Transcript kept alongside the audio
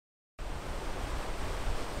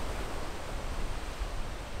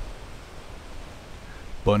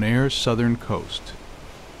Bonaire's southern coast,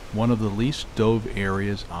 one of the least dove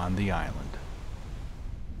areas on the island.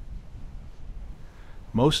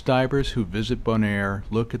 Most divers who visit Bonaire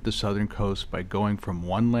look at the southern coast by going from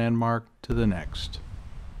one landmark to the next.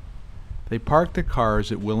 They park their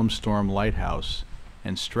cars at Willemstorm Lighthouse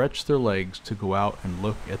and stretch their legs to go out and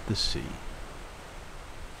look at the sea.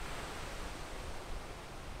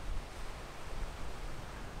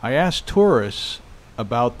 I asked tourists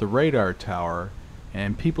about the radar tower,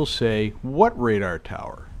 and people say, "What radar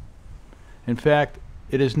tower?" In fact,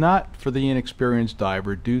 it is not for the inexperienced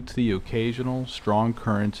diver due to the occasional strong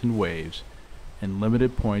currents and waves and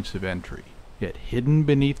limited points of entry. Yet hidden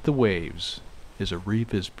beneath the waves is a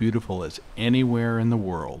reef as beautiful as anywhere in the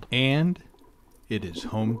world, and it is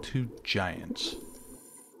home to giants.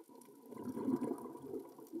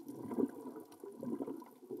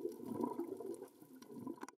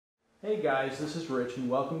 Hey guys, this is Rich and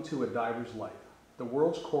welcome to A Diver's Life. The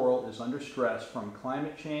world's coral is under stress from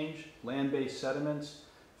climate change, land-based sediments,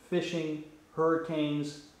 fishing,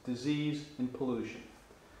 hurricanes, disease, and pollution.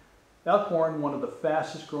 Elkhorn, one of the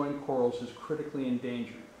fastest growing corals, is critically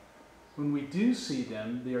endangered. When we do see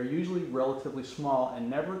them, they are usually relatively small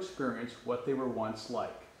and never experience what they were once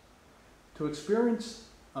like. To experience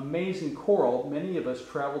amazing coral, many of us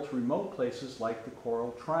travel to remote places like the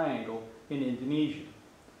Coral Triangle in Indonesia.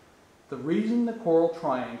 The reason the Coral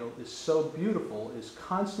Triangle is so beautiful is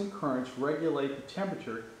constant currents regulate the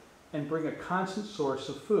temperature and bring a constant source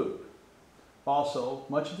of food. Also,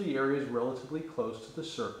 much of the area is relatively close to the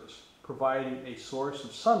surface, providing a source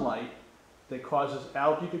of sunlight that causes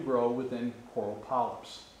algae to grow within coral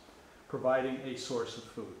polyps, providing a source of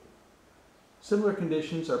food. Similar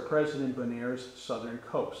conditions are present in Bonaire's southern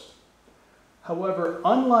coast. However,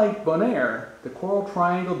 unlike Bonaire, the Coral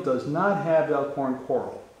Triangle does not have Elkhorn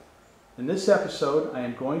coral. In this episode, I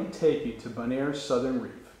am going to take you to Bonaire's southern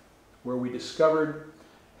reef, where we discovered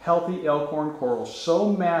healthy Elkhorn coral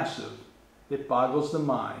so massive it boggles the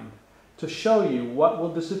mind, to show you what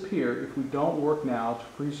will disappear if we don't work now to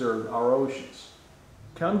preserve our oceans.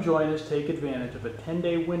 Come join us, take advantage of a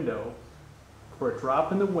 10-day window for a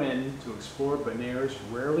drop in the wind to explore Bonaire's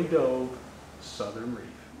rarely dove southern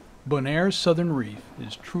reef. Bonaire's southern reef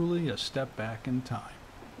is truly a step back in time.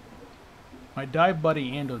 My dive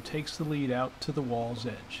buddy Ando takes the lead out to the wall's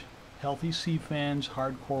edge. Healthy sea fans,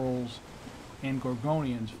 hard corals, and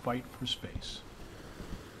gorgonians fight for space.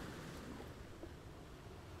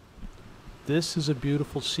 This is a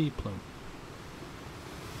beautiful sea plume.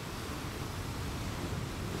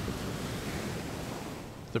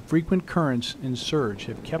 The frequent currents and surge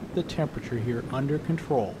have kept the temperature here under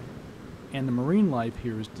control, and the marine life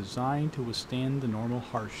here is designed to withstand the normal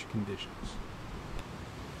harsh conditions.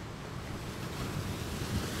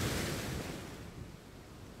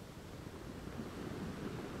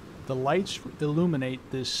 The lights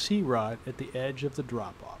illuminate this sea rod at the edge of the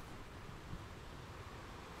drop-off.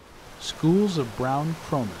 Schools of brown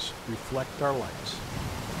chromis reflect our lights.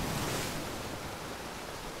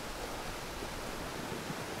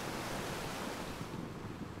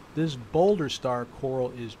 This boulder star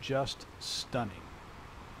coral is just stunning.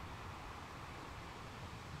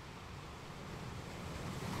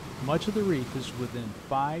 Much of the reef is within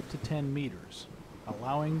 5 to 10 meters,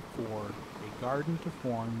 allowing for a garden to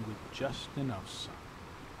form with just enough sun.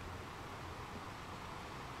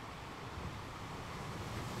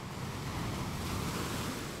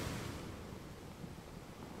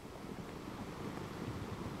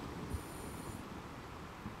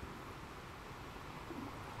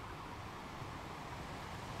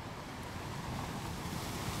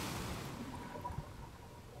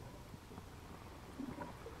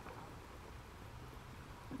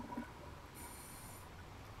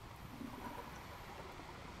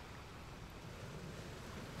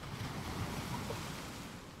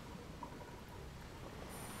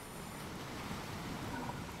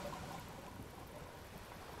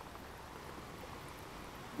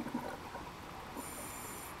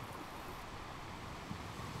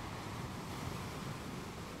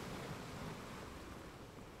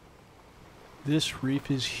 This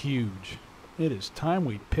reef is huge. It is time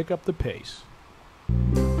we pick up the pace.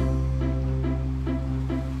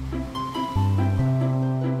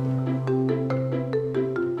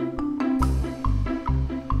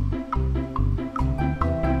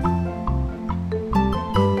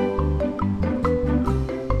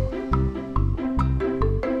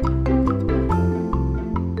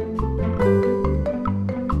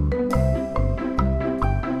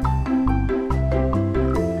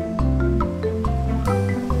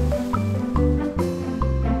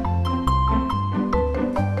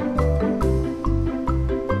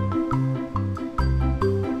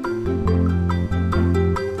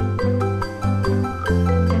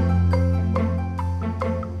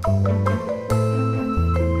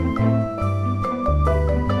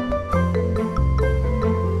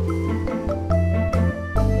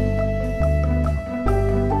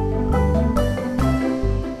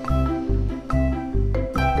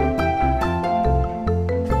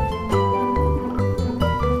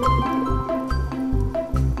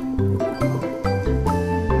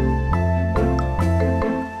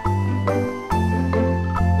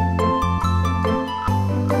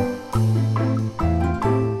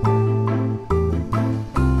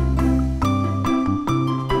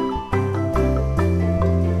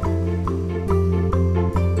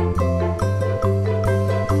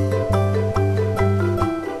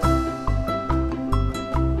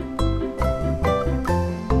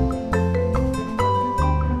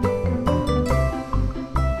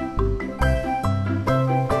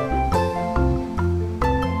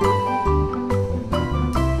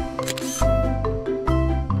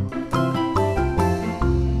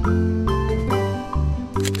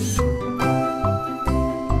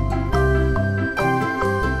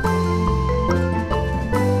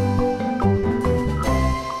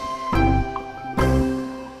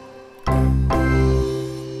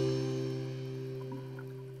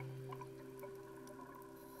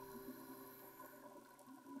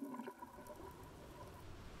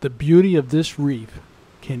 The beauty of this reef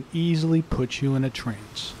can easily put you in a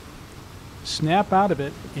trance. Snap out of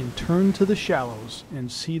it and turn to the shallows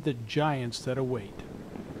and see the giants that await,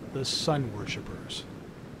 the sun worshippers.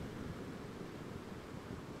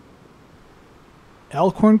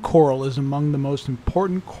 Elkhorn coral is among the most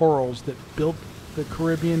important corals that built the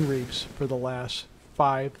Caribbean reefs for the last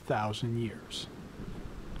 5,000 years.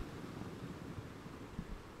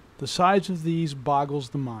 The size of these boggles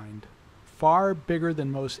the mind, far bigger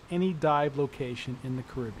than most any dive location in the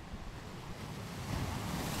Caribbean.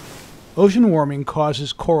 Ocean warming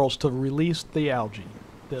causes corals to release the algae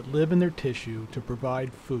that live in their tissue to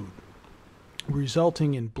provide food,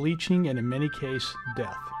 resulting in bleaching and in many cases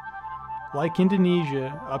death. Like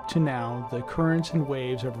Indonesia, up to now, the currents and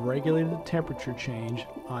waves have regulated the temperature change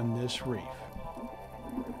on this reef.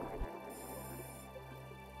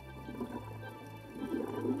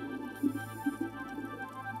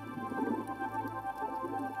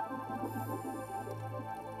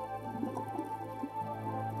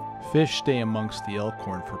 Fish stay amongst the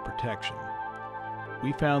Elkhorn for protection.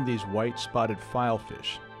 We found these white spotted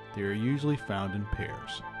filefish. They are usually found in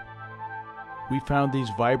pairs. We found these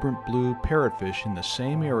vibrant blue parrotfish in the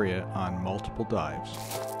same area on multiple dives.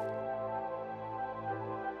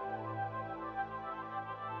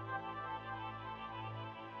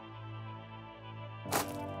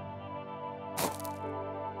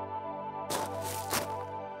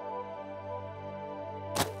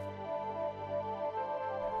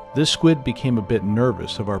 This squid became a bit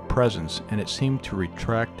nervous of our presence and it seemed to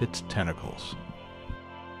retract its tentacles.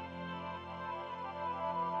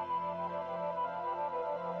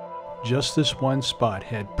 Just this one spot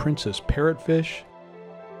had princess parrotfish,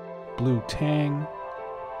 blue tang,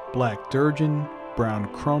 black durgeon,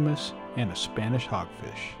 brown chromis, and a Spanish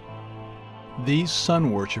hogfish. These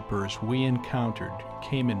sun worshippers we encountered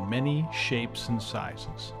came in many shapes and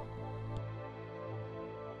sizes.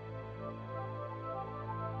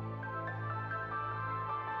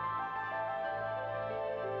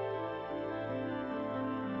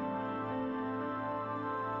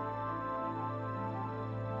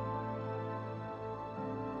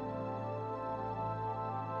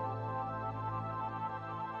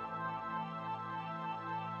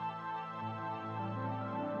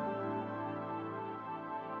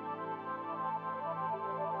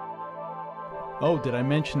 Oh, did I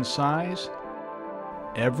mention size?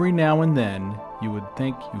 Every now and then you would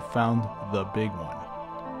think you found the big one.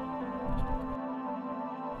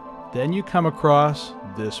 Then you come across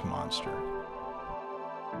this monster.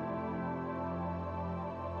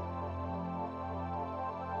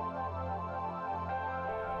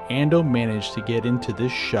 Ando managed to get into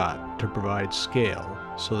this shot to provide scale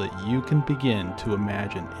so that you can begin to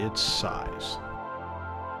imagine its size.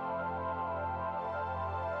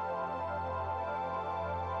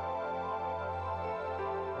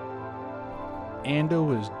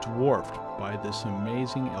 Ando is dwarfed by this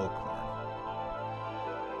amazing Elkhorn.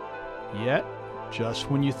 Yet, just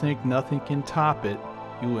when you think nothing can top it,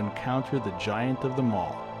 you encounter the giant of them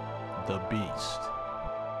all, the beast.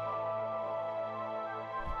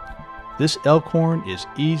 This Elkhorn is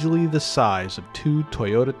easily the size of 2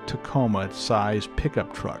 Toyota Tacoma-sized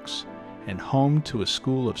pickup trucks and home to a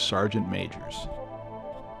school of sergeant majors.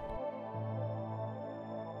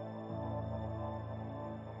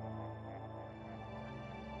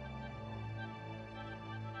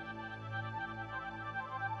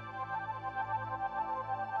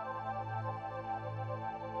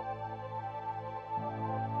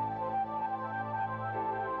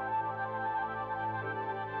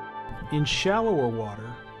 In shallower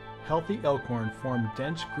water, healthy Elkhorn form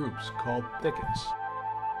dense groups called thickets.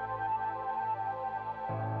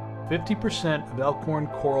 50% of Elkhorn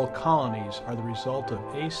coral colonies are the result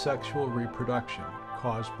of asexual reproduction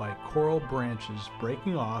caused by coral branches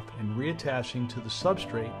breaking off and reattaching to the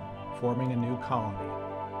substrate, forming a new colony.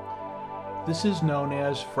 This is known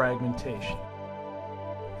as fragmentation.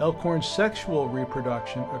 Elkhorn sexual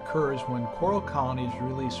reproduction occurs when coral colonies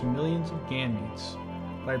release millions of gametes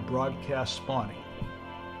by broadcast spawning.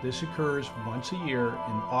 This occurs once a year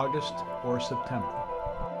in August or September.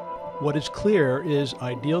 What is clear is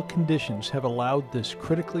ideal conditions have allowed this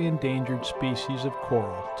critically endangered species of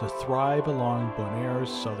coral to thrive along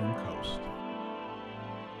Bonaire's southern coast.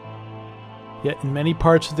 Yet in many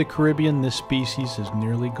parts of the Caribbean, this species is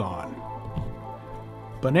nearly gone.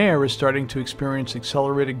 Bonaire is starting to experience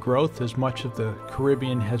accelerated growth as much of the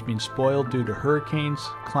Caribbean has been spoiled due to hurricanes,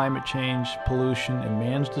 climate change, pollution, and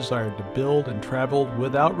man's desire to build and travel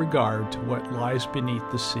without regard to what lies beneath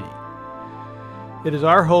the sea. It is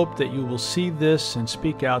our hope that you will see this and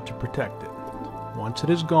speak out to protect it. Once it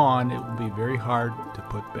is gone, it will be very hard to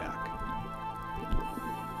put back.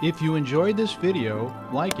 If you enjoyed this video,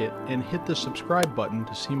 like it and hit the subscribe button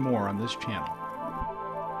to see more on this channel.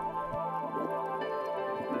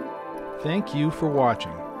 Thank you for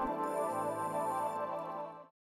watching.